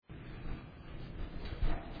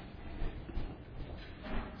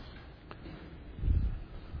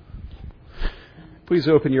Please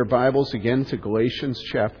open your Bibles again to Galatians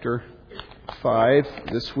chapter 5.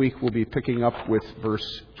 This week we'll be picking up with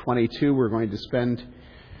verse 22. We're going to spend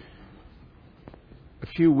a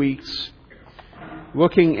few weeks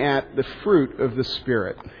looking at the fruit of the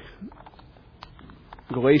Spirit.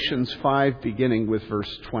 Galatians 5, beginning with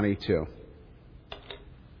verse 22.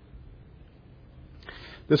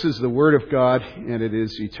 This is the Word of God, and it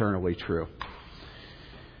is eternally true.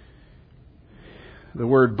 The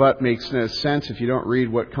word "but" makes no sense if you don't read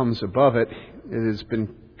what comes above it. It has been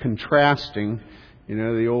contrasting,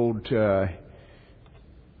 the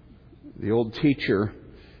old teacher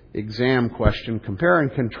exam question, compare and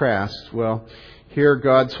contrast. Well, here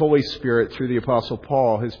God's Holy Spirit, through the Apostle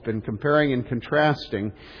Paul, has been comparing and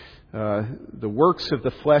contrasting the works of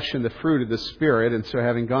the flesh and the fruit of the Spirit. And so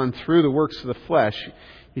having gone through the works of the flesh,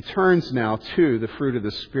 he turns now to the fruit of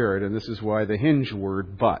the Spirit. And this is why the hinge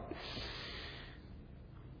word "but."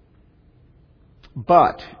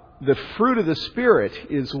 But the fruit of the Spirit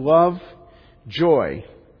is love, joy,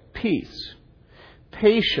 peace,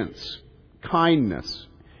 patience, kindness,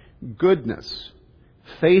 goodness,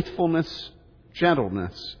 faithfulness,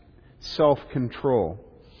 gentleness, self-control.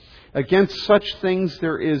 Against such things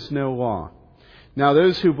there is no law. Now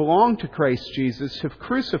those who belong to Christ Jesus have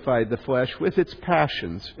crucified the flesh with its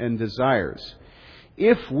passions and desires.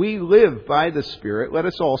 If we live by the Spirit, let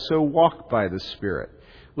us also walk by the Spirit.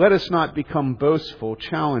 Let us not become boastful,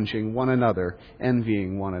 challenging one another,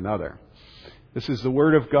 envying one another. This is the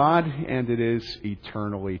Word of God, and it is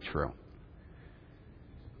eternally true.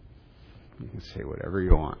 You can say whatever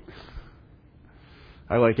you want.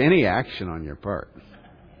 I like any action on your part.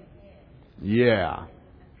 Yeah.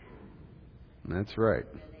 That's right.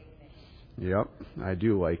 Yep, I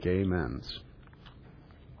do like amens.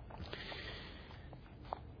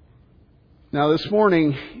 Now this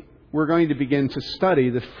morning, we're going to begin to study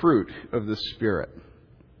the fruit of the Spirit.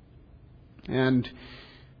 And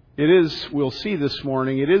we'll see this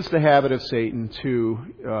morning, it is the habit of Satan to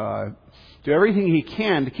do everything he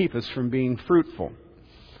can to keep us from being fruitful.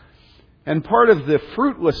 And part of the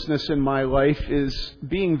fruitlessness in my life is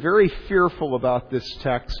being very fearful about this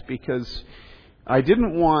text, because I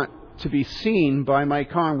didn't want to be seen by my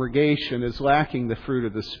congregation as lacking the fruit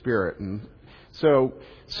of the Spirit. And so,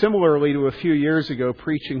 similarly to a few years ago,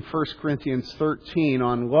 preaching 1 Corinthians 13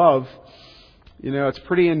 on love, it's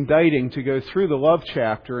pretty indicting to go through the love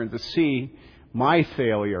chapter and to see my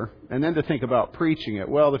failure, and then to think about preaching it.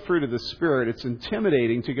 Well, the fruit of the Spirit, it's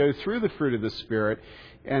intimidating to go through the fruit of the Spirit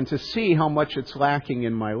and to see how much it's lacking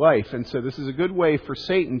in my life. And so this is a good way for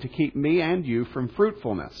Satan to keep me and you from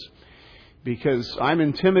fruitfulness, because I'm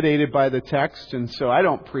intimidated by the text, and so I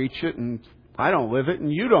don't preach it, and I don't live it, and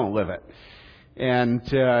you don't live it. And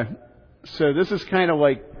so this is kind of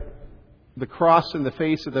like the cross in the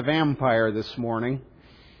face of the vampire this morning.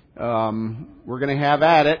 We're going to have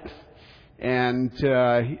at it. And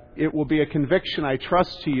it will be a conviction, I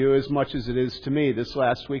trust, to you as much as it is to me. This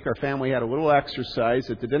last week, our family had a little exercise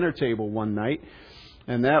at the dinner table one night.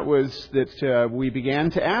 And that was that we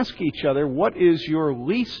began to ask each other, what is your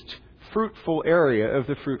least fruitful area of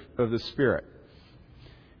the fruit of the Spirit?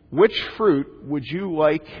 Which fruit would you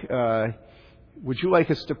like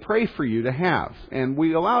us to pray for you to have? And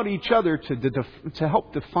we allowed each other to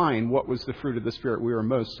help define what was the fruit of the Spirit we were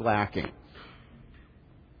most lacking.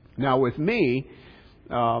 Now, with me,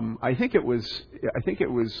 I think it was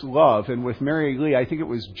love, and with Mary Lee, I think it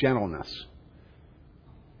was gentleness.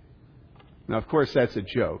 Now, of course, that's a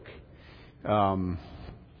joke. I'll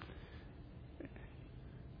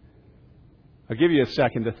give you a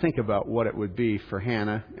second to think about what it would be for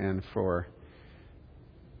Hannah and for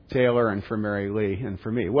Taylor and for Mary Lee and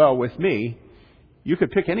for me. Well, with me, you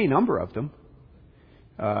could pick any number of them.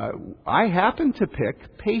 I happen to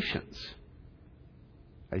pick patience,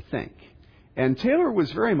 I think. And Taylor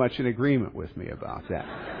was very much in agreement with me about that.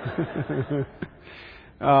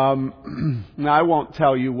 Now, I won't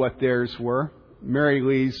tell you what theirs were. Mary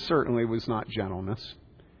Lee's certainly was not gentleness.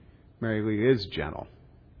 Mary Lee is gentle.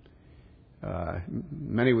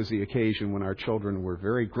 Many was the occasion when our children were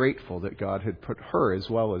very grateful that God had put her as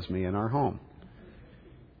well as me in our home.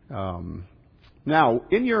 Now,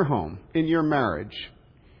 in your home, in your marriage,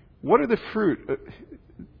 what are the fruit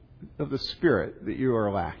of the Spirit that you are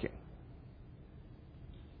lacking?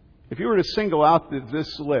 If you were to single out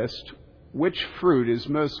this list, which fruit is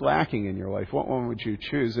most lacking in your life, what one would you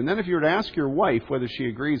choose? And then if you were to ask your wife whether she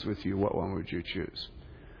agrees with you, what one would you choose?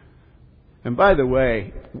 And by the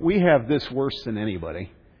way, we have this worse than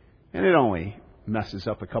anybody, and it only messes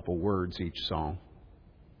up a couple words each song.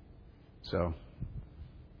 So,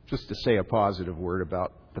 just to say a positive word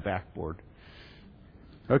about the backboard.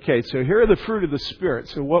 Okay, so here are the fruit of the Spirit.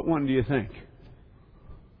 So what one do you think?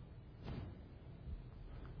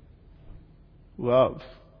 Love.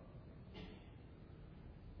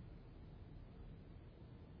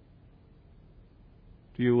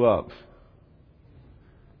 Do you love?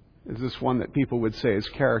 Is this one that people would say is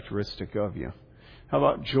characteristic of you? How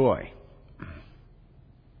about joy?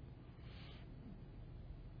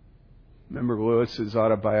 Remember Lewis's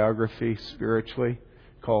autobiography, spiritually,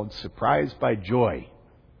 called Surprised by Joy.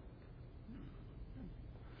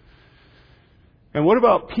 And what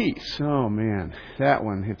about peace? Oh man, that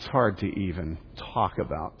one, it's hard to even talk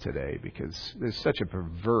about today because there's such a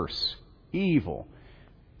perverse, evil,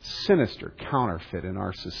 sinister counterfeit in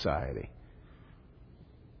our society.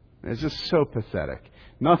 It's just so pathetic.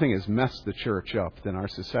 Nothing has messed the church up than our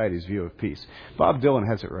society's view of peace. Bob Dylan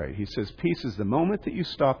has it right. He says, peace is the moment that you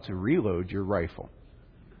stop to reload your rifle.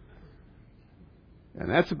 And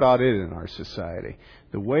that's about it in our society.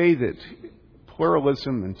 The way that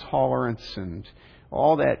pluralism and tolerance and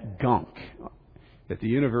all that gunk that the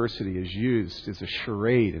university has used is a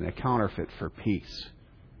charade and a counterfeit for peace.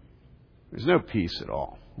 There's no peace at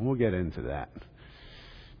all. We'll get into that.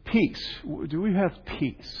 Peace. Do we have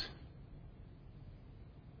peace?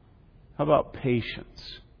 How about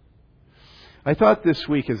patience? I thought this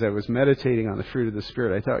week as I was meditating on the fruit of the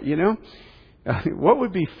Spirit, I thought, what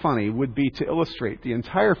would be funny would be to illustrate the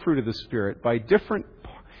entire fruit of the Spirit by different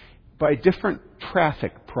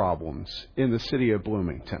traffic problems in the city of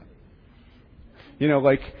Bloomington.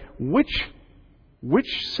 Like which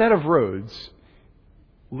set of roads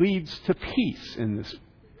leads to peace in this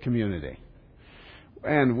community?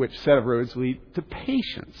 And which set of roads lead to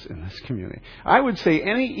patience in this community? I would say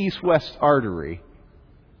any east-west artery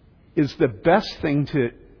is the best thing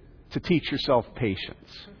to teach yourself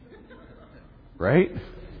patience. Right?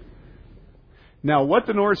 Now, what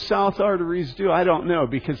the north-south arteries do, I don't know,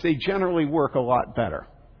 because they generally work a lot better.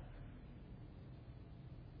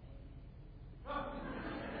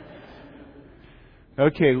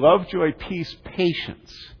 Okay, love, joy, peace,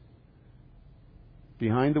 patience.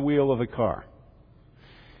 Behind the wheel of a car.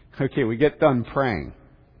 Okay, we get done praying.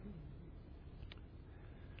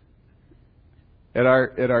 At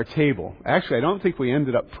our table. Actually, I don't think we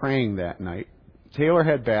ended up praying that night. Taylor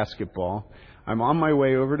had basketball. I'm on my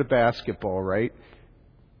way over to basketball, right?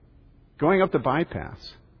 Going up the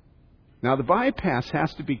bypass. Now, the bypass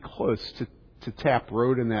has to be close to Tap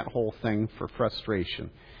Road and that whole thing for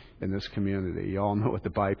frustration in this community. You all know what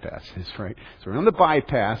the bypass is, right? So we're on the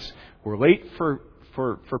bypass. We're late for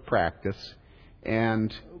practice.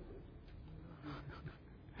 And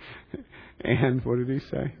what did he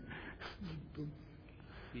say?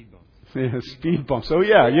 Yeah, speed bumps. Oh,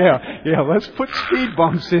 yeah. Let's put speed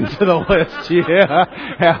bumps into the list. Yeah,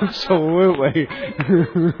 absolutely.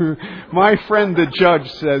 My friend the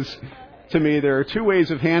judge says to me, there are two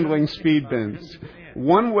ways of handling speed bumps.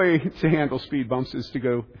 One way to handle speed bumps is to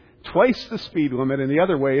go twice the speed limit, and the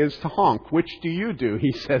other way is to honk. Which do you do?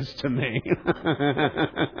 He says to me.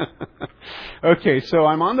 Okay, so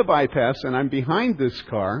I'm on the bypass, and I'm behind this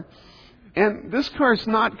car, and this car's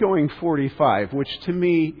not going 45, which to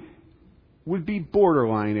me would be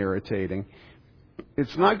borderline irritating.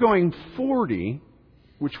 It's not going 40,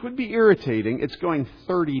 which would be irritating. It's going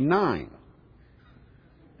 39.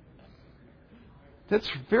 That's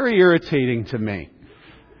very irritating to me.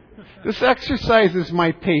 This exercises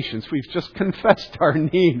my patience. We've just confessed our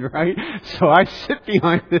need, right? So I sit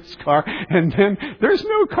behind this car, and then there's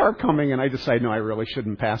no car coming, and I decide, no, I really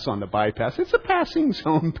shouldn't pass on the bypass. It's a passing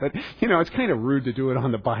zone, but, it's kind of rude to do it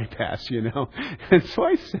on the bypass, And so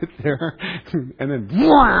I sit there, and then,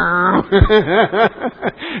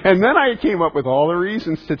 and then I came up with all the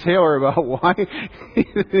reasons to Taylor about why.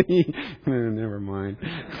 Never mind.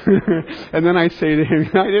 And then I say to him,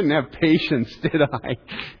 I didn't have patience, did I?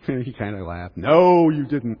 He kind of laughed. No, you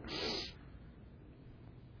didn't.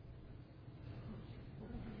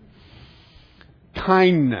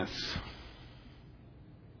 Kindness.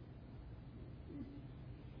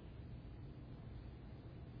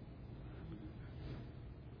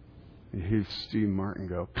 You hear Steve Martin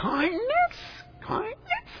go, kindness? Kindness?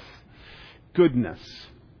 Goodness.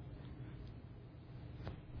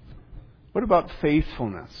 What about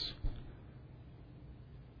faithfulness?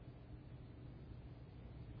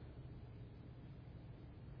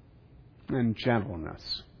 And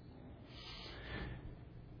gentleness.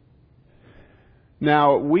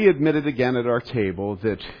 Now, we admitted again at our table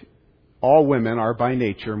that all women are by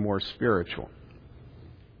nature more spiritual.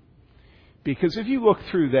 Because if you look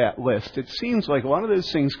through that list, it seems like a lot of those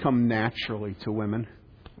things come naturally to women.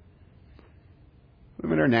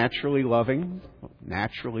 Women are naturally loving,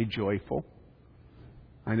 naturally joyful.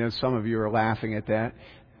 I know some of you are laughing at that.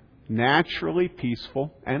 Naturally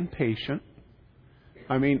peaceful and patient.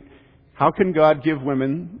 I mean, how can God give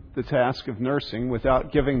women the task of nursing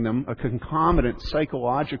without giving them a concomitant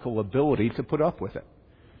psychological ability to put up with it?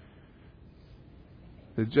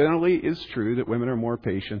 It generally is true that women are more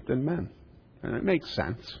patient than men. And it makes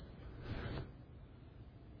sense.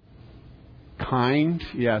 Kind,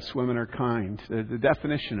 yes, women are kind. The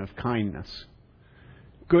definition of kindness.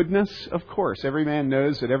 Goodness, of course. Every man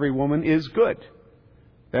knows that every woman is good.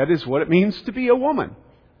 That is what it means to be a woman.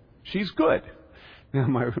 She's good. Now,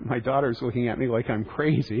 my daughter's looking at me like I'm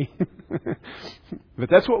crazy. But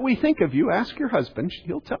that's what we think of you. Ask your husband.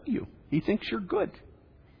 He'll tell you. He thinks you're good.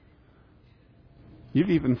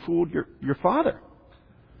 You've even fooled your father.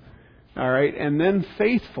 All right. And then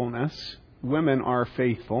faithfulness. Women are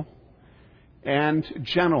faithful. And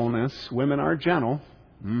gentleness. Women are gentle.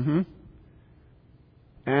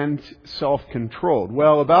 And self-controlled.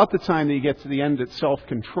 Well, about the time that you get to the end at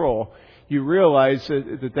self-control, you realize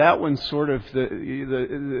that one's sort of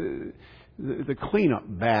the cleanup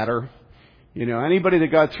batter. You know, anybody that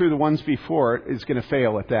got through the ones before it is going to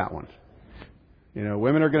fail at that one. You know,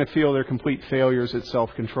 women are going to feel they're complete failures at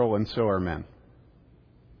self-control, and so are men.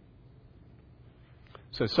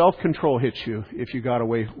 So self-control hits you if you got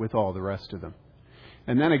away with all the rest of them.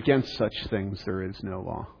 And then against such things there is no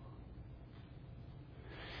law.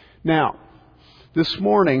 Now, this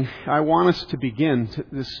morning, I want us to begin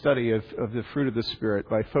this study of the fruit of the Spirit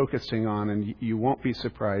by focusing on, and you won't be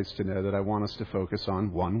surprised to know that I want us to focus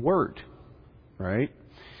on one word, right?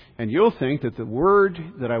 And you'll think that the word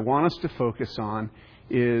that I want us to focus on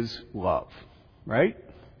is love, right?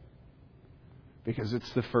 Because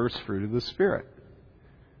it's the first fruit of the Spirit.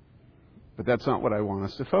 But that's not what I want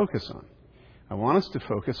us to focus on. I want us to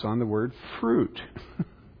focus on the word fruit.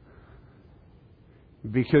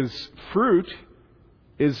 Because fruit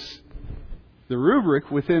is the rubric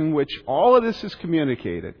within which all of this is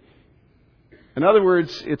communicated. In other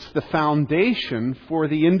words, it's the foundation for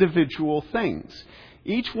the individual things.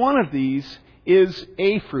 Each one of these is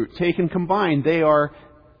a fruit. Taken combined, they are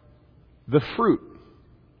the fruit.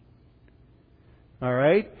 All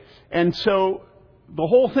right? And so the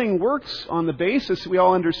whole thing works on the basis we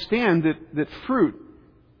all understand that fruit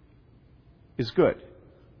is good.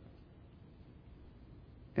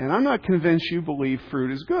 And I'm not convinced you believe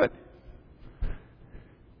fruit is good.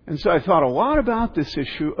 And so I thought a lot about this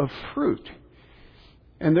issue of fruit.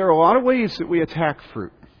 And there are a lot of ways that we attack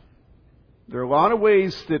fruit. There are a lot of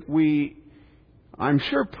ways that we, I'm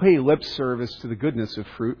sure, pay lip service to the goodness of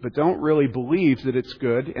fruit, but don't really believe that it's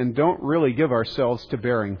good and don't really give ourselves to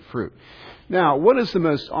bearing fruit. Now, what is the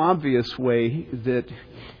most obvious way that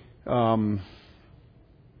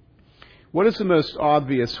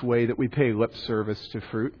we pay lip service to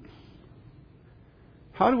fruit?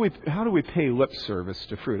 How do we pay lip service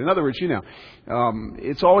to fruit? In other words,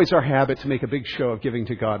 it's always our habit to make a big show of giving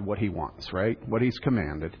to God what He wants, right? What He's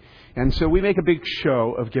commanded. And so we make a big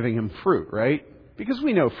show of giving Him fruit, right? Because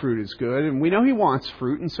we know fruit is good and we know He wants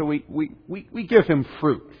fruit, and so we give Him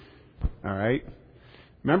fruit. All right?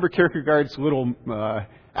 Remember Kierkegaard's little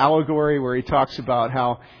allegory where he talks about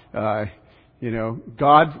how,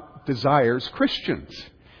 God desires Christians.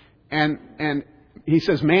 And he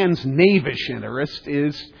says man's knavish interest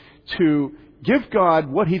is to give God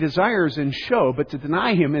what He desires in show, but to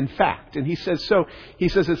deny Him in fact. And he says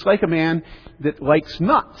it's like a man that likes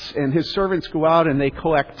nuts, and his servants go out and they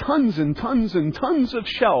collect tons and tons and tons of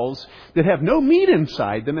shells that have no meat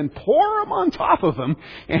inside them and pour them on top of them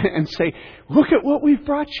and say, look at what we've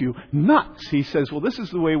brought you, nuts. He says, well, this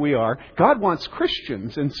is the way we are. God wants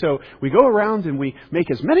Christians. And so we go around and we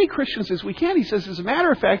make as many Christians as we can. He says, as a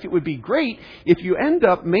matter of fact, it would be great if you end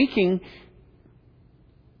up making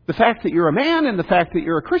the fact that you're a man and the fact that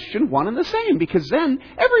you're a Christian one and the same, because then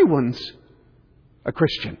everyone's a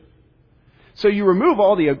Christian. So you remove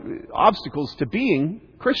all the obstacles to being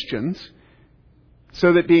Christians,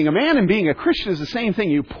 so that being a man and being a Christian is the same thing.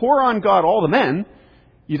 You pour on God all the men,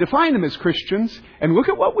 you define them as Christians, and look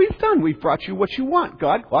at what we've done. We've brought you what you want.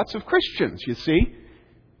 God, lots of Christians, you see.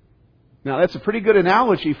 Now that's a pretty good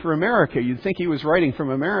analogy for America. You'd think he was writing from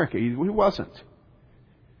America. He wasn't.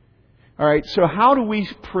 All right, so how do we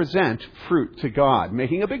present fruit to God,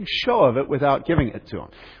 making a big show of it without giving it to Him?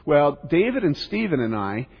 Well, David and Stephen and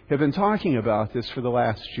I have been talking about this for the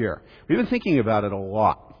last year. We've been thinking about it a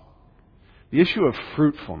lot. The issue of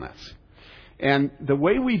fruitfulness. And the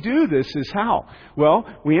way we do this is how? Well,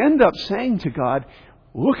 we end up saying to God,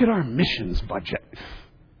 look at our missions budget.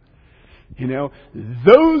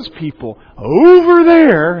 Those people over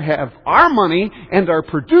there have our money and are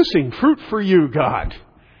producing fruit for you, God.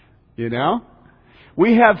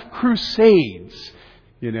 We have crusades.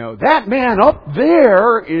 That man up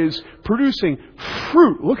there is producing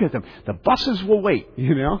fruit. Look at them. The buses will wait,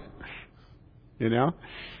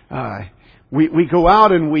 We go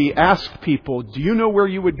out and we ask people, do you know where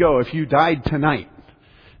you would go if you died tonight?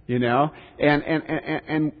 And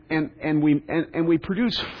we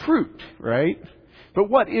produce fruit, right? But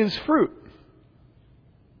what is fruit?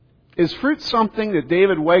 Is fruit something that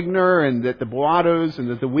David Wegner and that the Boatos and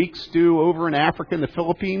that the Weeks do over in Africa and the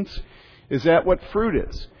Philippines? Is that what fruit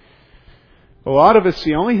is? A lot of us,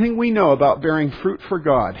 the only thing we know about bearing fruit for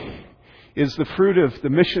God is the fruit of the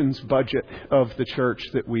missions budget of the church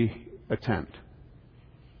that we attend.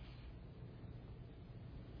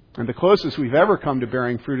 And the closest we've ever come to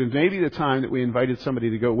bearing fruit is maybe the time that we invited somebody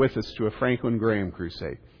to go with us to a Franklin Graham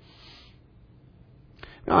crusade.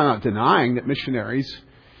 Now, I'm not denying that missionaries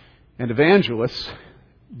and evangelists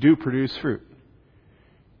do produce fruit.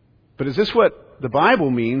 But is this what the Bible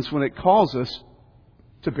means when it calls us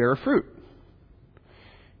to bear fruit?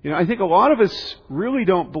 I think a lot of us really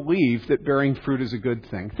don't believe that bearing fruit is a good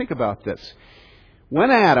thing. Think about this. When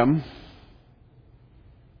Adam,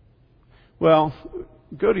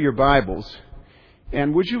 go to your Bibles,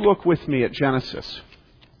 and would you look with me at Genesis?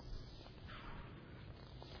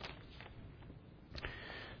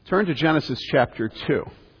 Turn to Genesis chapter 2.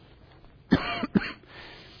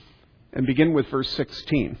 And begin with verse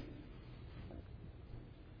 16.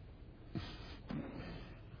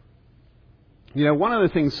 One of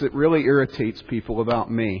the things that really irritates people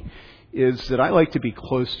about me is that I like to be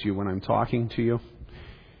close to you when I'm talking to you.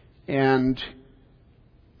 And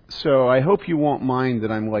so I hope you won't mind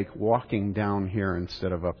that I'm like walking down here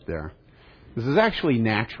instead of up there. This is actually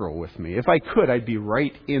natural with me. If I could, I'd be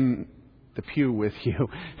right in the pew with you,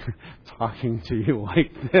 talking to you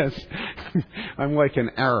like this. I'm like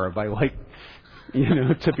an Arab. I like,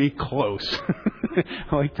 to be close.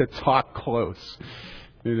 I like to talk close.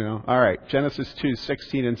 All right, Genesis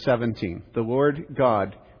 2:16 and 17. The Lord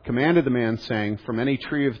God commanded the man, saying, from any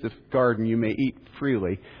tree of the garden you may eat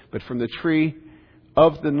freely, but from the tree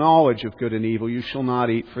of the knowledge of good and evil you shall not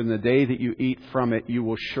eat, for in the day that you eat from it you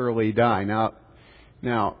will surely die.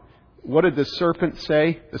 Now, what did the serpent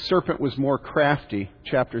say? The serpent was more crafty,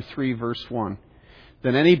 chapter 3, verse 1,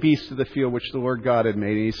 than any beast of the field which the Lord God had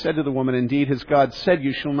made. And he said to the woman, indeed, has God said,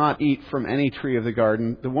 you shall not eat from any tree of the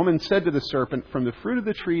garden? The woman said to the serpent, from the fruit of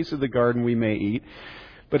the trees of the garden we may eat,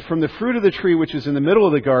 but from the fruit of the tree which is in the middle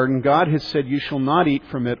of the garden, God has said, you shall not eat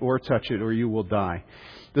from it or touch it, or you will die.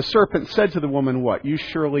 The serpent said to the woman, what? You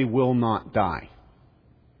surely will not die.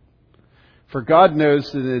 For God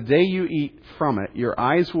knows that in the day you eat from it, your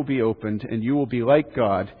eyes will be opened, and you will be like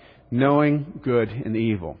God, knowing good and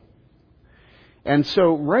evil. And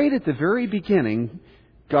so right at the very beginning,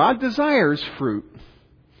 God desires fruit,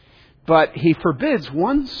 but He forbids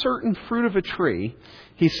one certain fruit of a tree.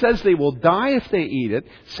 He says they will die if they eat it.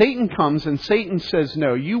 Satan comes and Satan says,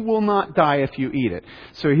 no, you will not die if you eat it.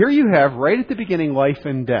 So here you have right at the beginning life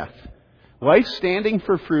and death. Life standing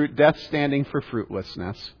for fruit, death standing for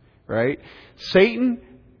fruitlessness. Right? Satan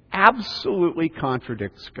absolutely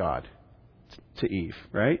contradicts God to Eve,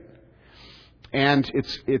 right? And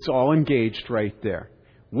it's all engaged right there.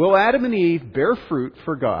 Will Adam and Eve bear fruit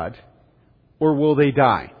for God, or will they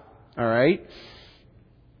die? All right?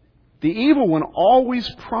 The evil one always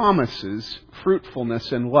promises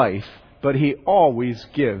fruitfulness and life, but he always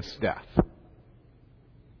gives death.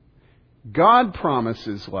 God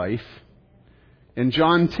promises life. In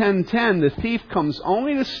John 10:10, the thief comes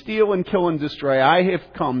only to steal and kill and destroy. I have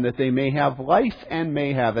come that they may have life and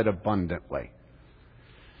may have it abundantly.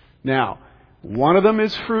 Now, one of them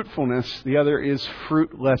is fruitfulness, the other is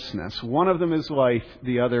fruitlessness. One of them is life,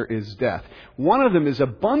 the other is death. One of them is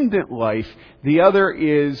abundant life, the other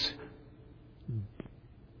is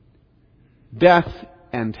death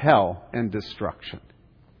and hell and destruction.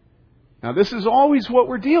 Now, this is always what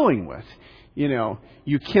we're dealing with.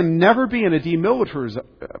 You can never be in a demilitarized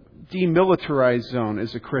zone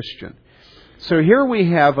as a Christian. So here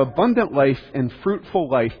we have abundant life and fruitful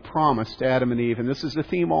life promised to Adam and Eve. And this is the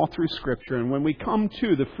theme all through Scripture. And when we come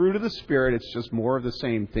to the fruit of the Spirit, it's just more of the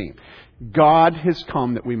same theme. God has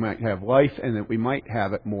come that we might have life and that we might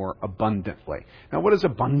have it more abundantly. Now, what is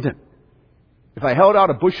abundant? If I held out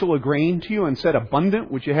a bushel of grain to you and said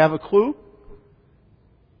abundant, would you have a clue?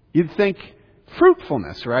 You'd think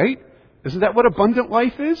fruitfulness, right? Isn't that what abundant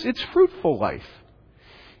life is? It's fruitful life.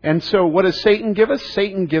 And so what does Satan give us?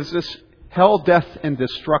 Satan gives us hell, death, and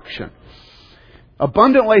destruction.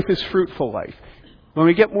 Abundant life is fruitful life. Let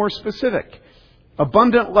me get more specific.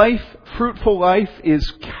 Abundant life, fruitful life is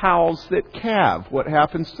cows that calve. What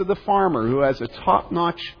happens to the farmer who has a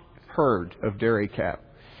top-notch herd of dairy cattle.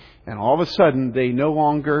 And all of a sudden, they no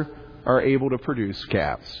longer are able to produce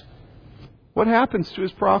calves. What happens to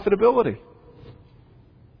his profitability?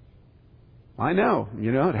 I know.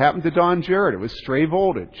 It happened to Don Jarrett. It was stray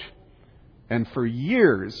voltage. And for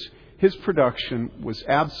years, his production was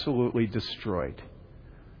absolutely destroyed.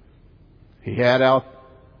 He had out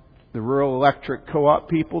the rural electric co-op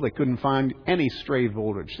people. They couldn't find any stray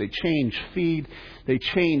voltage. They changed feed. They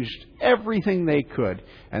changed everything they could.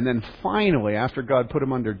 And then finally, after God put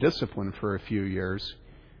them under discipline for a few years,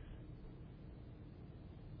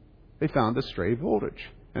 they found the stray voltage.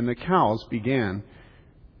 And the cows began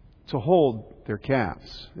to hold their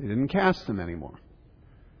calves. They didn't cast them anymore.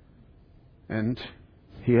 And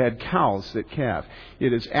he had cows that calve.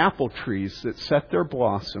 It is apple trees that set their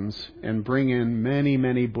blossoms and bring in many,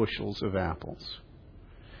 many bushels of apples.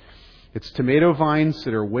 It's tomato vines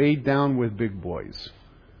that are weighed down with big boys.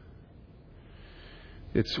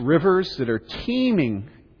 It's rivers that are teeming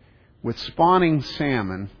with spawning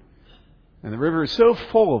salmon. And the river is so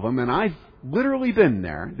full of them, and I've literally been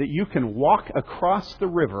there, that you can walk across the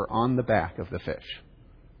river on the back of the fish.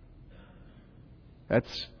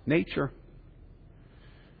 That's nature.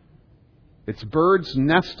 It's birds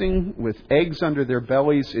nesting with eggs under their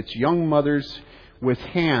bellies. It's young mothers with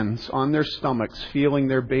hands on their stomachs feeling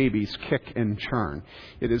their babies kick and churn.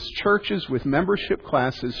 It is churches with membership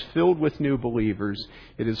classes filled with new believers.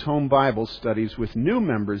 It is home Bible studies with new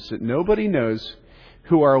members that nobody knows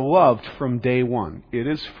who are loved from day one. It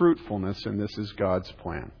is fruitfulness, and this is God's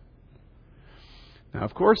plan. Now,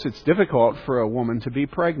 of course, it's difficult for a woman to be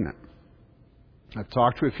pregnant. I've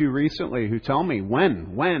talked to a few recently who tell me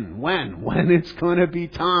when it's going to be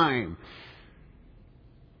time.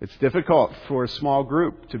 It's difficult for a small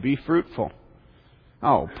group to be fruitful.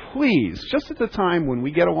 Oh, please, just at the time when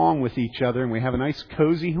we get along with each other and we have a nice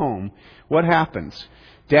cozy home, what happens?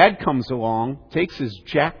 Dad comes along, takes his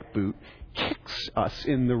jackboot, kicks us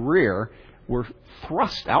in the rear. We're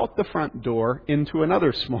thrust out the front door into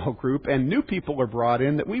another small group, and new people are brought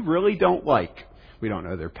in that we really don't like. We don't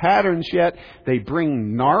know their patterns yet. They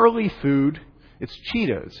bring gnarly food. It's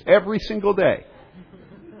Cheetos every single day.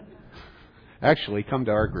 Actually, come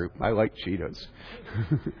to our group. I like Cheetos.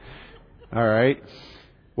 All right.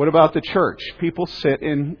 What about the church? People sit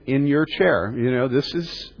in your chair. This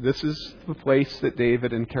is the place that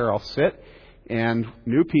David and Carol sit, and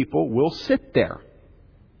new people will sit there.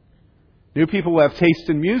 New people will have taste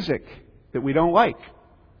in music that we don't like,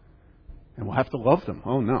 and we'll have to love them.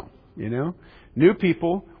 Oh no, New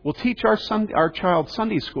people will teach our child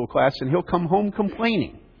Sunday school class, and he'll come home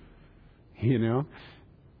complaining.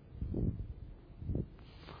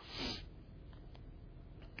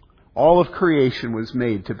 All of creation was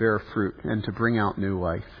made to bear fruit and to bring out new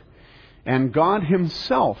life. And God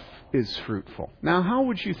Himself is fruitful. Now, how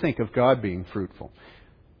would you think of God being fruitful?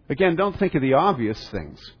 Again, don't think of the obvious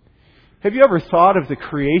things. Have you ever thought of the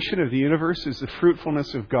creation of the universe as the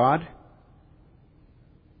fruitfulness of God?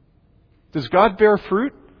 Does God bear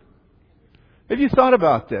fruit? Have you thought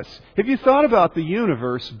about this? Have you thought about the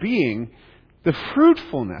universe being the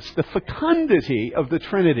fruitfulness, the fecundity of the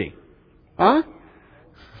Trinity? Huh?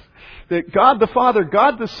 That God the Father,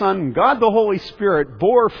 God the Son, and God the Holy Spirit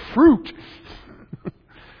bore fruit.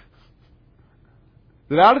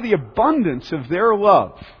 That out of the abundance of their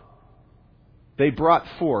love, they brought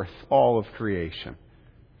forth all of creation.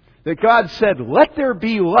 That God said, "Let there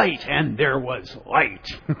be light," and there was light.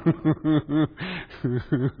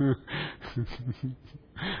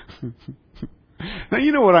 Now,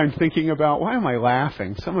 you know what I'm thinking about? Why am I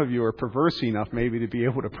laughing? Some of you are perverse enough maybe to be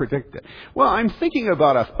able to predict it. Well, I'm thinking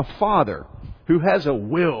about a father who has a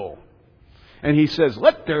will. And he says,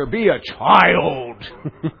 "Let there be a child."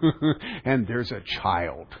 And there's a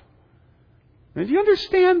child. And do you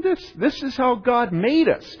understand this? This is how God made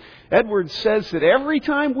us. Edwards says that every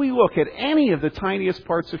time we look at any of the tiniest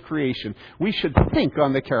parts of creation, we should think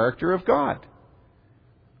on the character of God.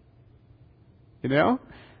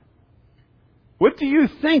 What do you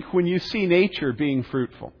think when you see nature being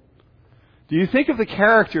fruitful? Do you think of the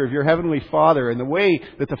character of your Heavenly Father and the way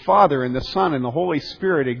that the Father and the Son and the Holy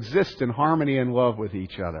Spirit exist in harmony and love with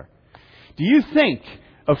each other? Do you think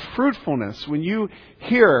of fruitfulness when you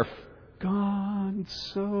hear, "God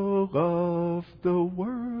so loved the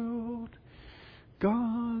world,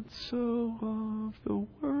 God so loved the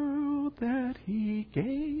world that He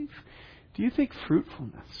gave"? Do you think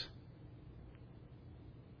fruitfulness?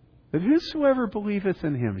 That whosoever believeth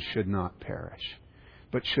in Him should not perish,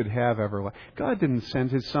 but should have everlasting. God didn't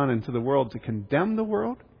send His Son into the world to condemn the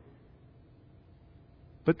world,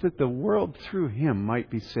 but that the world through Him might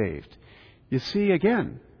be saved. You see,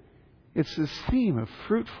 again, It's this theme of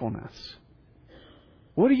fruitfulness.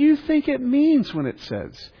 What do you think it means when it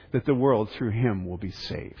says that the world through Him will be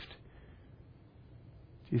saved?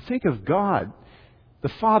 Do you think of God, the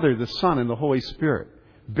Father, the Son, and the Holy Spirit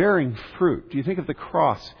bearing fruit? Do you think of the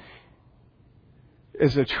cross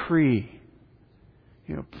as a tree,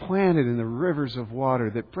 planted in the rivers of water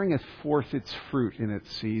that bringeth forth its fruit in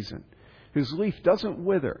its season, whose leaf doesn't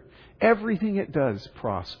wither? Everything it does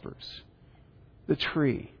prospers. The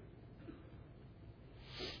tree.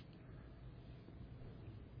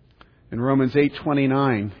 In Romans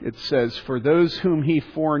 8:29, it says, "For those whom He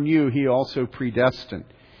foreknew, He also predestined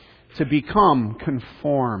to become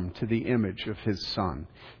conformed to the image of His Son,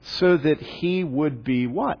 so that He would be"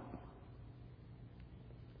 what?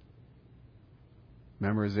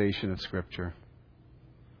 Memorization of Scripture.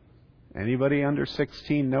 Anybody under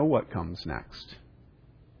 16 know what comes next?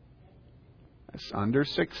 It's under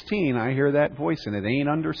 16. I hear that voice, and it ain't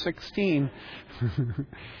under 16.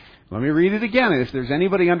 Let me read it again. If there's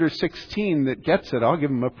anybody under 16 that gets it, I'll give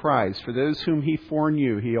them a prize. "For those whom He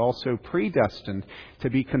foreknew, He also predestined to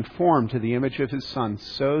be conformed to the image of His Son,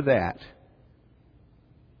 so that..."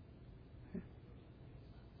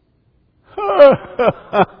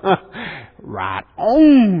 Right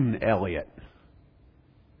on, Elliot.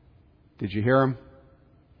 Did you hear him?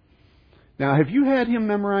 Now, have you had him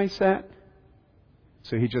memorize that?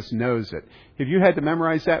 So he just knows it. Have you had to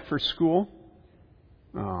memorize that for school?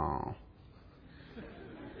 Oh.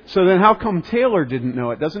 So then how come Taylor didn't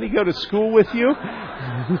know it? Doesn't he go to school with you?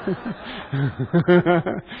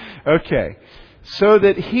 Okay. So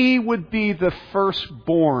that he would be the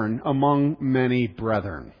firstborn among many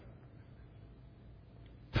brethren.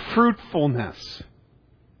 Fruitfulness.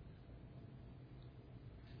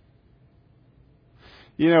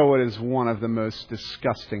 You know what is one of the most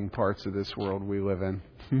disgusting parts of this world we live in?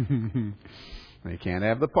 You can't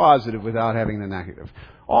have the positive without having the negative.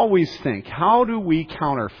 Always think, how do we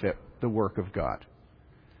counterfeit the work of God?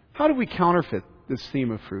 How do we counterfeit this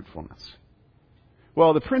theme of fruitfulness?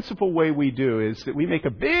 Well, the principal way we do is that we make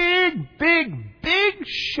a big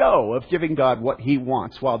show of giving God what He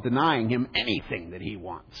wants while denying Him anything that He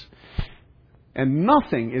wants. And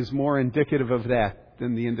nothing is more indicative of that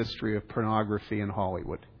than the industry of pornography in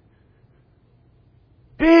Hollywood.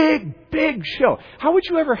 Big show. How would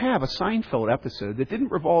you ever have a Seinfeld episode that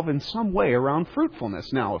didn't revolve in some way around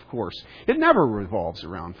fruitfulness? Now, of course, it never revolves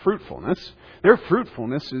around fruitfulness. Their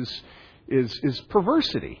fruitfulness is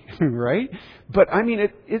perversity, right? But I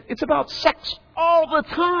mean, it's about sex all the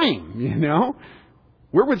time,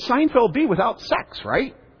 Where would Seinfeld be without sex,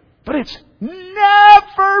 right? But it's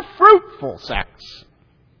never fruitful sex.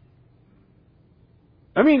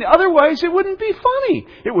 I mean, otherwise it wouldn't be funny.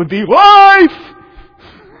 It would be life!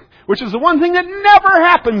 Which is the one thing that never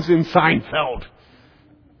happens in Seinfeld.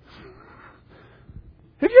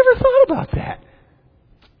 Have you ever thought about that?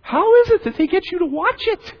 How is it that they get you to watch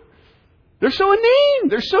it? They're so inane.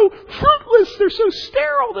 They're so fruitless. They're so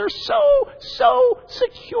sterile. They're so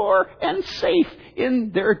secure and safe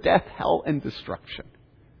in their death, hell, and destruction.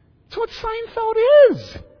 It's what Seinfeld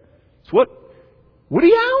is. It's what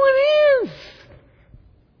Woody Allen is.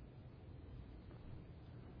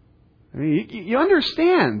 I mean, you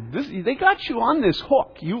understand. They got you on this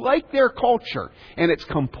hook. You like their culture. And it's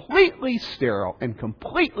completely sterile and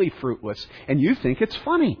completely fruitless. And you think it's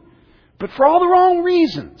funny. But for all the wrong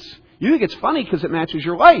reasons. You think it's funny because it matches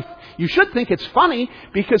your life. You should think it's funny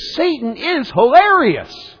because Satan is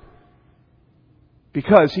hilarious.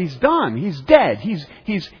 Because he's done. He's dead.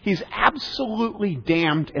 He's absolutely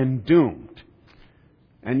damned and doomed.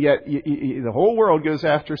 And yet, the whole world goes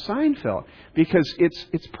after Seinfeld because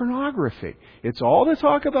it's pornography. It's all the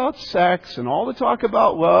talk about sex and all the talk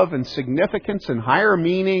about love and significance and higher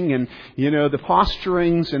meaning and, the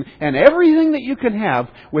posturings and everything that you can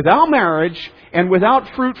have without marriage and without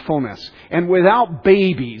fruitfulness and without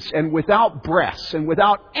babies and without breasts and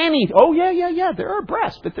without any... Oh, yeah, there are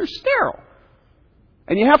breasts, but they're sterile.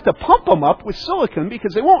 And you have to pump them up with silicone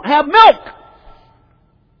because they won't have milk.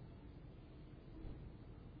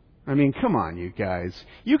 I mean, come on, you guys.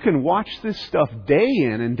 You can watch this stuff day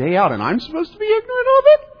in and day out, and I'm supposed to be ignorant of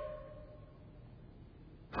it?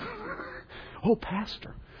 Oh,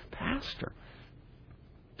 Pastor.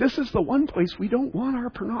 This is the one place we don't want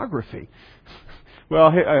our pornography.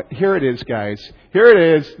 Well, here it is, guys. Here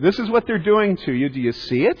it is. This is what they're doing to you. Do you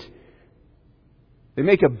see it? They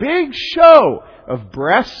make a big show of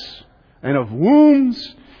breasts and of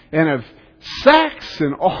wombs and of sex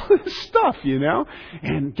and all this stuff,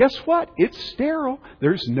 And guess what? It's sterile.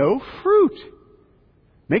 There's no fruit.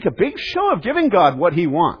 Make a big show of giving God what He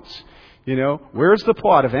wants. You know, where's the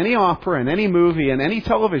plot of any opera and any movie and any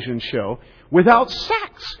television show without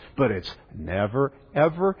sex? But it's never,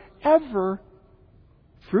 ever, ever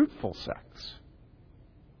fruitful sex.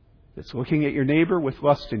 It's looking at your neighbor with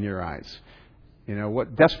lust in your eyes. You know,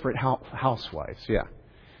 what desperate housewives, yeah.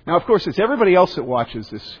 Now, of course, it's everybody else that watches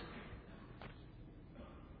this.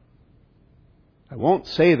 I won't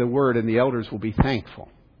say the word, and the elders will be thankful.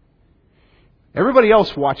 Everybody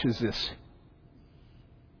else watches this.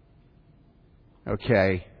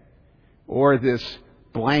 Okay. Or this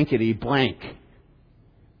blankety blank.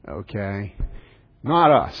 Okay.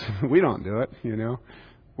 Not us. We don't do it, you know.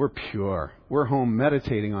 We're pure. We're home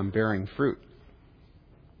meditating on bearing fruit.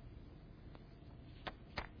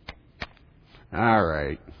 All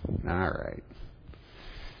right.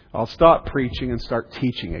 I'll stop preaching and start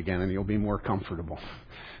teaching again, and you'll be more comfortable.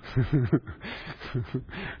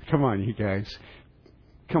 Come on, you guys.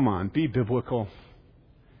 Come on, be biblical.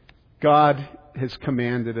 God has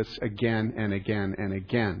commanded us again and again and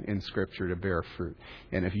again in Scripture to bear fruit.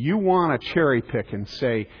 And if you want to cherry pick and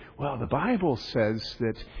say, well, the Bible says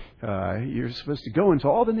that you're supposed to go into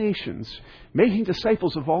all the nations, making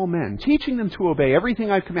disciples of all men, teaching them to obey everything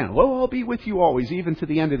I've commanded. Lo, I'll be with you always, even to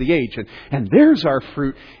the end of the age. And there's our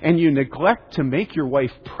fruit. And you neglect to make your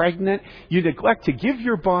wife pregnant. You neglect to give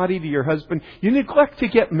your body to your husband. You neglect to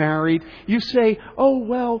get married. You say, oh,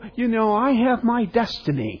 well, you know, I have my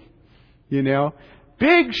destiny. You know,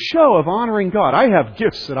 big show of honoring God. I have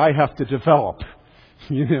gifts that I have to develop.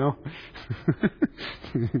 You know,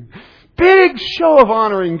 big show of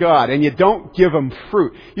honoring God, and you don't give Him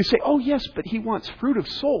fruit. You say, oh yes, but He wants fruit of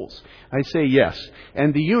souls. I say yes,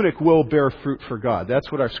 and the eunuch will bear fruit for God. That's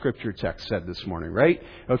what our scripture text said this morning, right?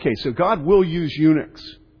 Okay, so God will use eunuchs.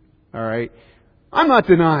 All right, I'm not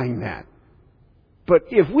denying that. But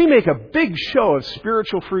if we make a big show of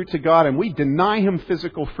spiritual fruit to God and we deny Him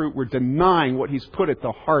physical fruit, we're denying what He's put at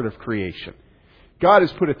the heart of creation. God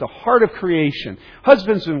has put at the heart of creation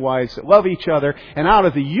husbands and wives that love each other, and out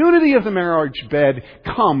of the unity of the marriage bed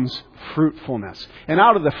comes fruitfulness. And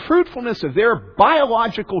out of the fruitfulness of their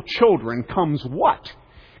biological children comes what?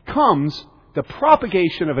 Comes the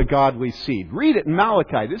propagation of a godly seed. Read it in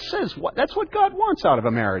Malachi. This says that's what God wants out of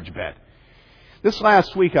a marriage bed. This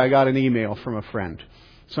last week I got an email from a friend.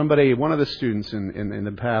 Somebody, one of the students in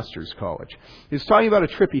the pastor's college. He's talking about a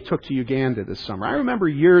trip he took to Uganda this summer. I remember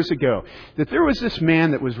years ago that there was this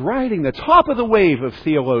man that was riding the top of the wave of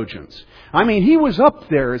theologians. I mean, he was up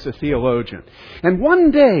there as a theologian. And one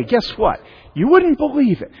day, guess what? You wouldn't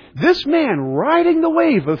believe it. This man riding the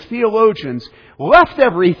wave of theologians left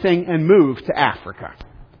everything and moved to Africa.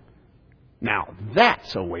 Now,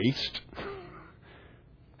 that's a waste.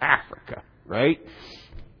 Africa. Right?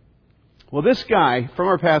 Well, this guy from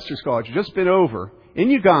our pastor's college had just been over in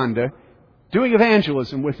Uganda doing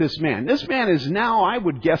evangelism with this man. This man is now, I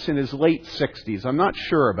would guess, in his late 60s. I'm not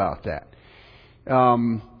sure about that.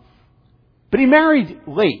 But he married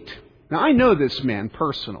late. Now, I know this man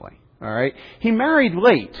personally. All right? He married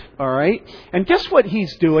late. All right? And guess what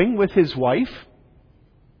he's doing with his wife?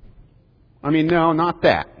 I mean, no, not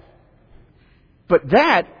that. But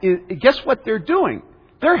guess what they're doing?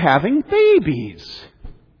 They're having babies.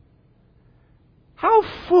 How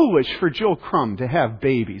foolish for Jill Crum to have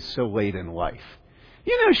babies so late in life.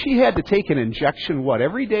 You know, she had to take an injection,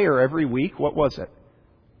 every day or every week? What was it?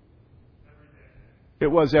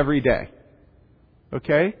 It was every day.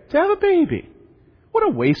 Okay? To have a baby. What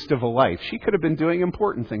a waste of a life. She could have been doing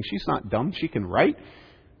important things. She's not dumb. She can write.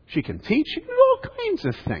 She can teach. She can do all kinds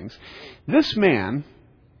of things. This man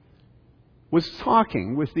was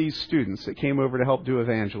talking with these students that came over to help do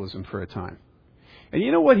evangelism for a time. And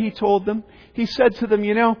you know what he told them? He said to them,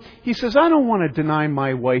 he says, I don't want to deny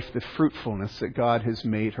my wife the fruitfulness that God has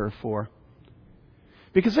made her for.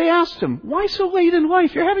 Because they asked him, why so late in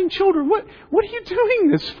life? You're having children. What are you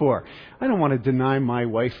doing this for? I don't want to deny my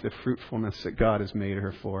wife the fruitfulness that God has made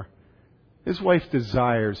her for. His wife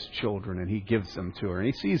desires children, and He gives them to her. And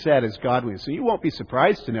he sees that as godliness. And you won't be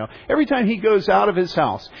surprised to know, every time he goes out of his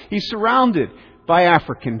house, he's surrounded by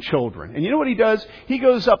African children. And you know what he does? He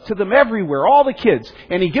goes up to them everywhere, all the kids,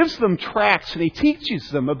 and he gives them tracts, and he teaches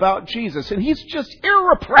them about Jesus. And he's just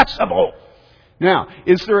irrepressible. Now,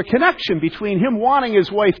 is there a connection between him wanting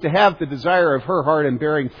his wife to have the desire of her heart and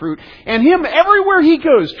bearing fruit, and him everywhere he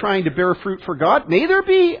goes trying to bear fruit for God? May there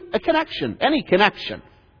be a connection, any connection,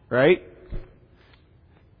 right?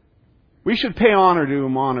 We should pay honor to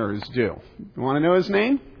whom honor is due. You want to know his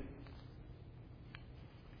name?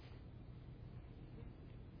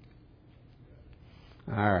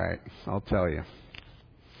 All right, I'll tell you.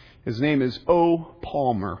 His name is O.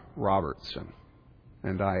 Palmer Robertson,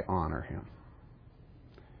 and I honor him.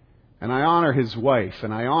 And I honor his wife,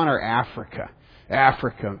 and I honor Africa.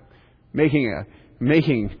 Africa,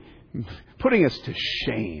 putting us to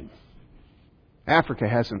shame. Africa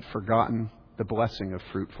hasn't forgotten the blessing of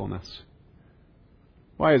fruitfulness.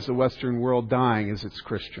 Why is the Western world dying as it's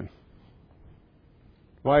Christian?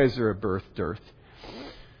 Why is there a birth dearth?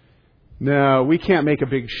 No, we can't make a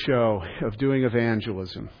big show of doing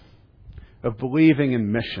evangelism, of believing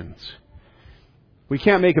in missions. We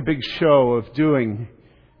can't make a big show of doing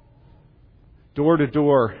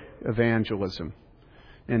door-to-door evangelism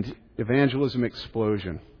and evangelism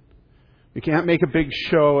explosion. We can't make a big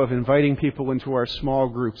show of inviting people into our small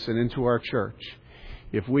groups and into our church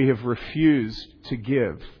if we have refused to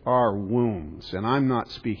give our wombs, and I'm not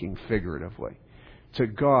speaking figuratively, to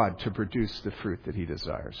God to produce the fruit that He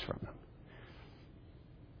desires from them.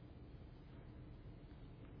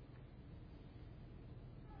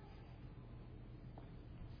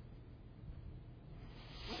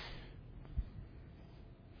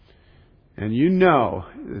 And you know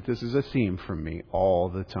that this is a theme from me all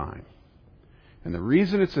the time. And the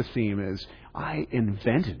reason it's a theme is I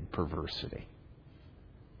invented perversity.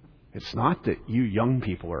 It's not that you young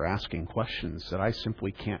people are asking questions that I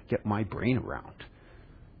simply can't get my brain around.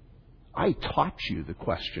 I taught you the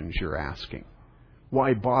questions you're asking.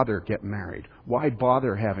 Why bother get married? Why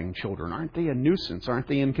bother having children? Aren't they a nuisance? Aren't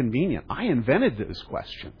they inconvenient? I invented those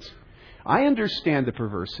questions. I understand the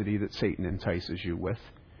perversity that Satan entices you with.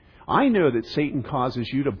 I know that Satan causes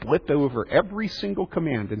you to blip over every single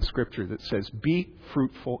command in Scripture that says, be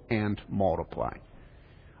fruitful and multiply.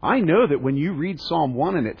 I know that when you read Psalm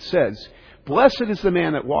 1 and it says, blessed is the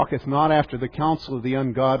man that walketh not after the counsel of the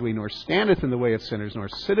ungodly, nor standeth in the way of sinners, nor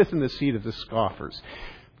sitteth in the seat of the scoffers.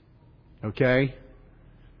 Okay?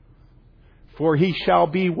 For he shall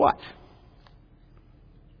be what?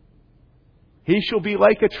 He shall be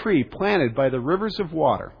like a tree planted by the rivers of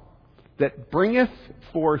water, that bringeth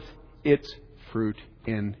forth its fruit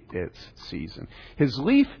in its season. His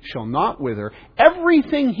leaf shall not wither.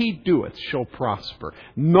 Everything he doeth shall prosper.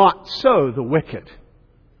 Not so the wicked.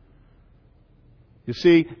 You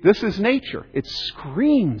see, this is nature. It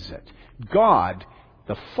screams it. God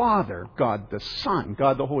the Father, God the Son,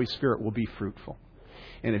 God the Holy Spirit will be fruitful.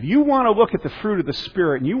 And if you want to look at the fruit of the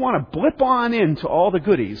Spirit and you want to blip on into all the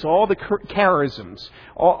goodies, all the charisms,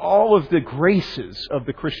 all of the graces of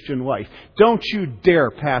the Christian life, don't you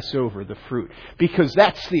dare pass over the fruit, because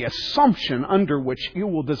that's the assumption under which you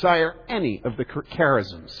will desire any of the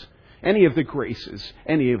charisms, any of the graces,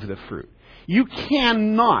 any of the fruit. You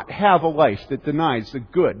cannot have a life that denies the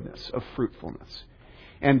goodness of fruitfulness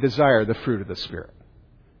and desire the fruit of the Spirit.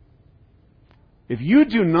 If you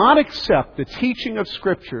do not accept the teaching of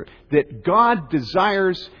Scripture that God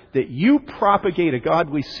desires that you propagate a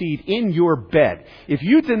godly seed in your bed, if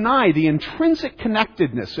you deny the intrinsic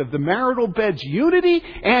connectedness of the marital bed's unity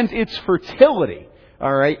and its fertility,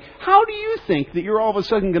 all right, how do you think that you're all of a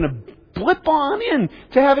sudden going to blip on in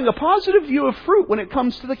to having a positive view of fruit when it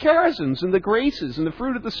comes to the charisms and the graces and the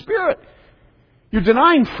fruit of the Spirit? You're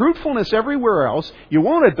denying fruitfulness everywhere else. You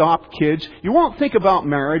won't adopt kids. You won't think about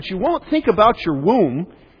marriage. You won't think about your womb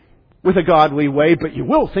with a godly way, but you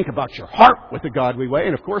will think about your heart with a godly way.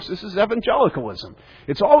 And of course, this is evangelicalism.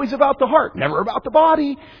 It's always about the heart, never about the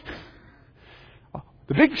body.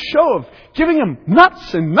 The big show of giving them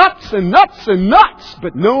nuts and nuts and nuts and nuts,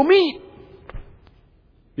 but no meat.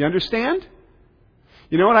 You understand?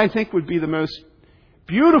 You know what I think would be the most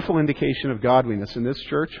beautiful indication of godliness in this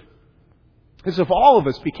church? Is if all of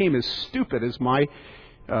us became as stupid as my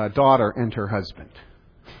daughter and her husband.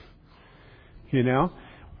 You know?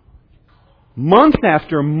 Month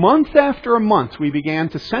after month after month, we began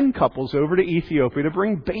to send couples over to Ethiopia to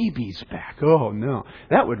bring babies back. Oh, no.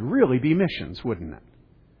 That would really be missions, wouldn't it?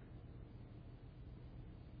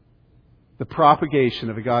 The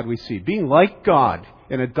propagation of a godly seed. Being like God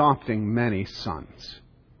and adopting many sons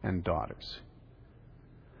and daughters.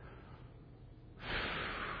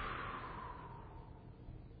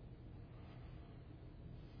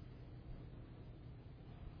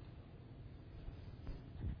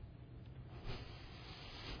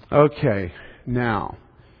 Okay, now,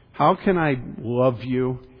 how can I love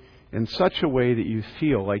you in such a way that you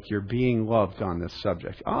feel like you're being loved on this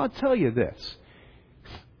subject? I'll tell you this.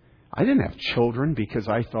 I didn't have children because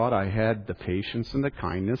I thought I had the patience and the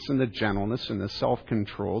kindness and the gentleness and the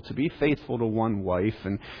self-control to be faithful to one wife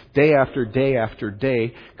and day after day after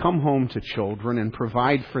day come home to children and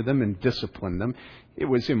provide for them and discipline them. It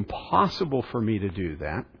was impossible for me to do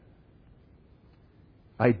that.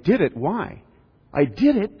 I did it. Why? I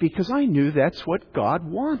did it because I knew that's what God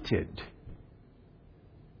wanted.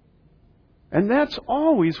 And that's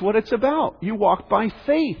always what it's about. You walk by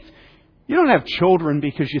faith. You don't have children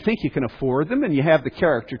because you think you can afford them and you have the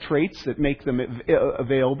character traits that make them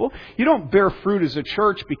available. You don't bear fruit as a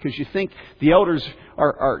church because you think the elders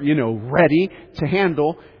are ready to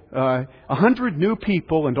handle 100 new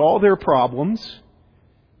people and all their problems.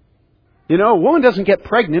 A woman doesn't get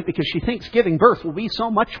pregnant because she thinks giving birth will be so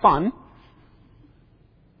much fun.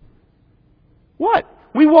 What?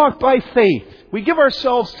 We walk by faith. We give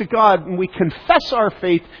ourselves to God and we confess our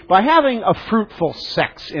faith by having a fruitful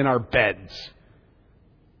sex in our beds.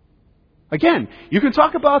 Again, you can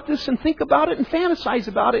talk about this and think about it and fantasize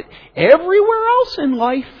about it everywhere else in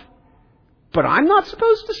life. But I'm not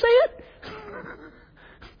supposed to say it.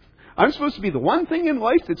 I'm supposed to be the one thing in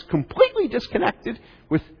life that's completely disconnected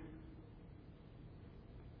with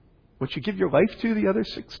what you give your life to the other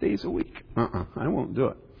 6 days a week. I won't do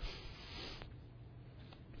it.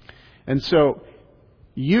 And so,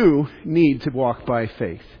 you need to walk by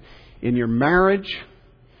faith. In your marriage,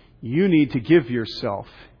 you need to give yourself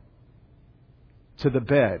to the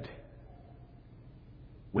bed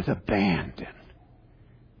with abandon.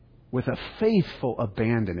 With a faithful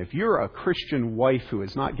abandon. If you're a Christian wife who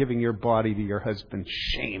is not giving your body to your husband,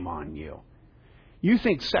 shame on you. You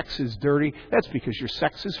think sex is dirty, that's because your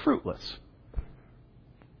sex is fruitless.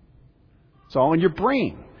 It's all in your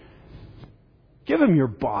brain. Give him your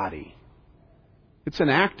body. It's an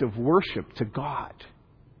act of worship to God.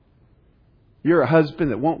 You're a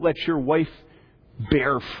husband that won't let your wife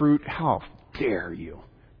bear fruit. How dare you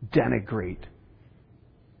denigrate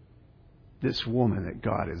this woman that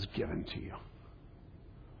God has given to you?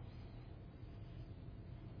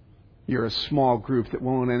 You're a small group that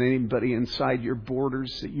won't let anybody inside your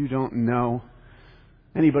borders that you don't know.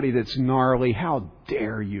 Anybody that's gnarly, how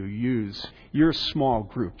dare you use your small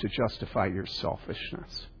group to justify your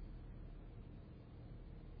selfishness?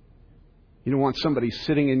 You don't want somebody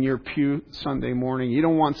sitting in your pew Sunday morning. You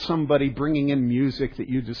don't want somebody bringing in music that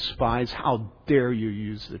you despise. How dare you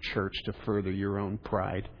use the church to further your own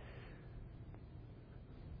pride?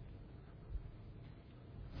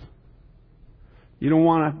 You don't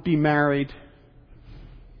want to be married.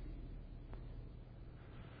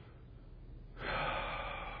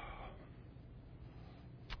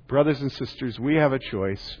 Brothers and sisters, we have a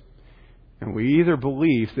choice. And we either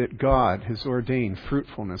believe that God has ordained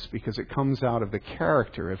fruitfulness because it comes out of the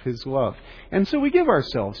character of His love. And so we give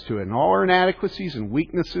ourselves to it in all our inadequacies and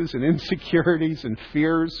weaknesses and insecurities and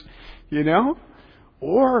fears,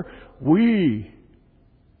 Or we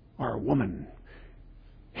are a woman.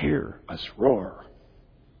 Hear us roar.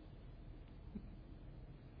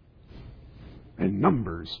 And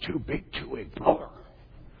numbers too big to ignore.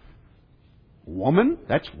 Woman?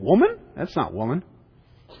 That's woman? That's not woman.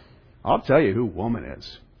 I'll tell you who woman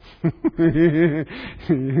is.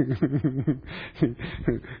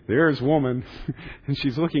 There's woman. And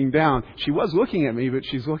she's looking down. She was looking at me, but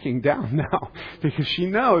she's looking down now. Because she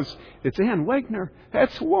knows it's Ann Wegner.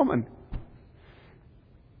 That's woman.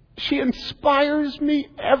 She inspires me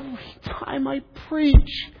every time I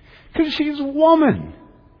preach. Because she's a woman.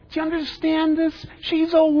 Do you understand this?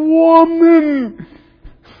 She's a woman.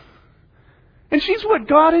 And she's what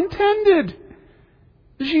God intended.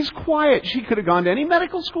 She's quiet. She could have gone to any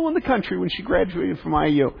medical school in the country when she graduated from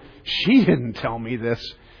IU. She didn't tell me this.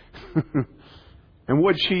 And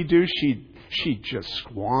what'd she do? She just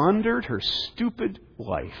squandered her stupid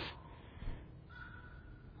life.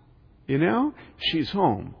 She's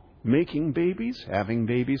home making babies, having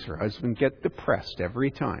babies. Her husband gets depressed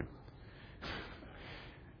every time.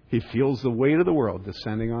 He feels the weight of the world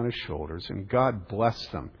descending on his shoulders, and God bless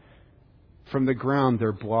them. From the ground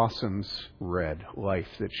there blossoms red life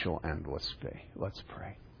that shall endless be. Let's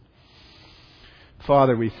pray.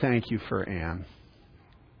 Father, we thank you for Anne.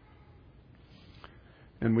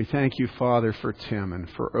 And we thank you, Father, for Tim and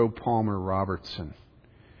for O. Palmer Robertson.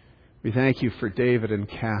 We thank you for David and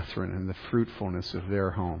Catherine and the fruitfulness of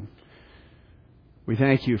their home. We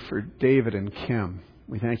thank you for David and Kim.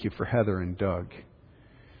 We thank you for Heather and Doug.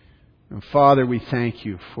 And Father, we thank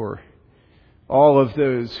you for all of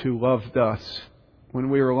those who loved us when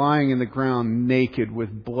we were lying in the ground naked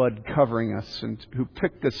with blood covering us, and who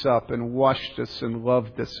picked us up and washed us and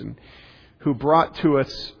loved us, and who brought to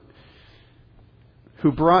us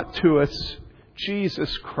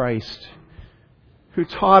Jesus Christ, who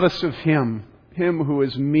taught us of Him who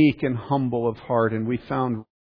is meek and humble of heart, and we found